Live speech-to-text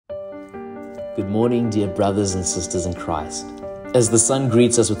Good morning, dear brothers and sisters in Christ. As the sun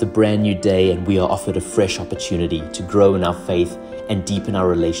greets us with a brand new day and we are offered a fresh opportunity to grow in our faith and deepen our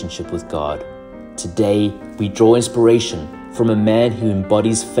relationship with God, today we draw inspiration from a man who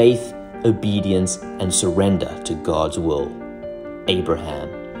embodies faith, obedience, and surrender to God's will,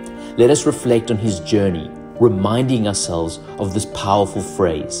 Abraham. Let us reflect on his journey, reminding ourselves of this powerful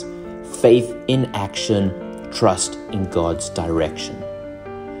phrase, faith in action, trust in God's direction.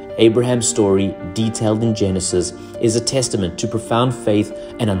 Abraham's story, detailed in Genesis, is a testament to profound faith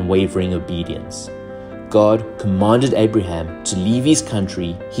and unwavering obedience. God commanded Abraham to leave his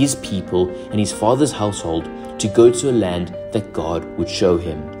country, his people, and his father's household to go to a land that God would show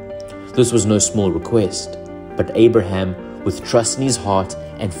him. This was no small request, but Abraham, with trust in his heart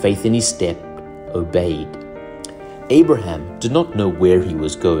and faith in his step, obeyed. Abraham did not know where he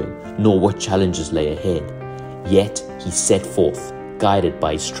was going, nor what challenges lay ahead. Yet he set forth, guided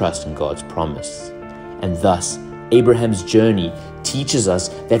by his trust in God's promise. And thus, Abraham's journey teaches us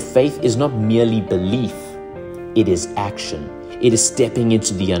that faith is not merely belief, it is action. It is stepping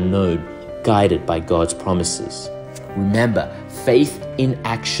into the unknown, guided by God's promises. Remember, faith in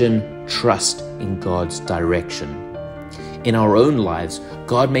action, trust in God's direction. In our own lives,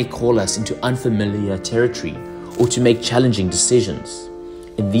 God may call us into unfamiliar territory or to make challenging decisions.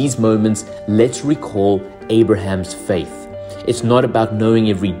 In these moments, let's recall Abraham's faith. It's not about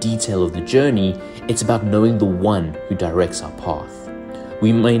knowing every detail of the journey, it's about knowing the one who directs our path.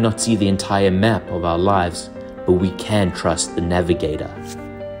 We may not see the entire map of our lives, but we can trust the navigator.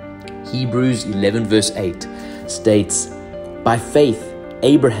 Hebrews 11 verse 8 states, "By faith,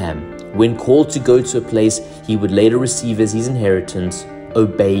 Abraham, when called to go to a place he would later receive as his inheritance,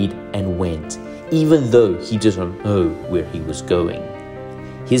 obeyed and went, even though he did not know where he was going."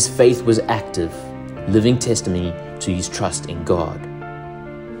 His faith was active, living testimony to his trust in God.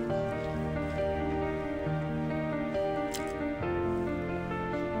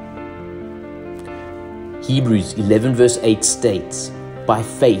 Hebrews 11 verse 8 states, "By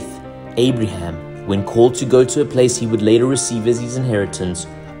faith, Abraham, when called to go to a place he would later receive as his inheritance,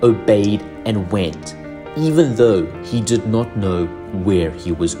 obeyed and went, even though he did not know where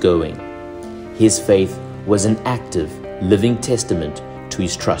he was going." His faith was an active, living testament to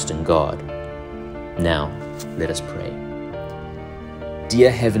his trust in God. Now, let us pray.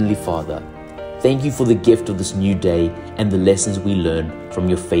 Dear Heavenly Father, thank you for the gift of this new day and the lessons we learn from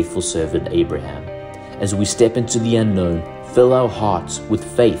your faithful servant Abraham. As we step into the unknown, fill our hearts with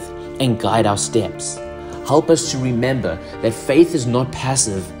faith and guide our steps. Help us to remember that faith is not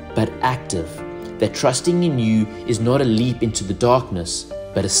passive but active, that trusting in you is not a leap into the darkness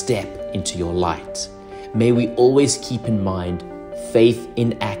but a step into your light. May we always keep in mind faith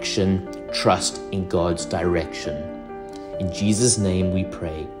in action, trust in God's direction. In Jesus' name we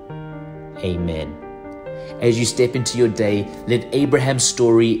pray. Amen. As you step into your day, let Abraham's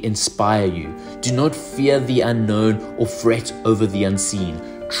story inspire you. Do not fear the unknown or fret over the unseen.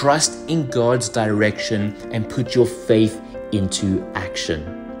 Trust in God's direction and put your faith into action.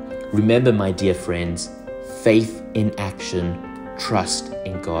 Remember, my dear friends, faith in action, trust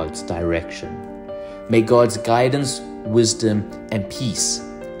in God's direction. May God's guidance, wisdom, and peace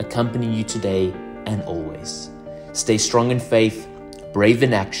accompany you today and always. Stay strong in faith, brave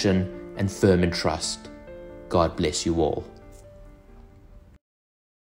in action, and firm in trust. God bless you all.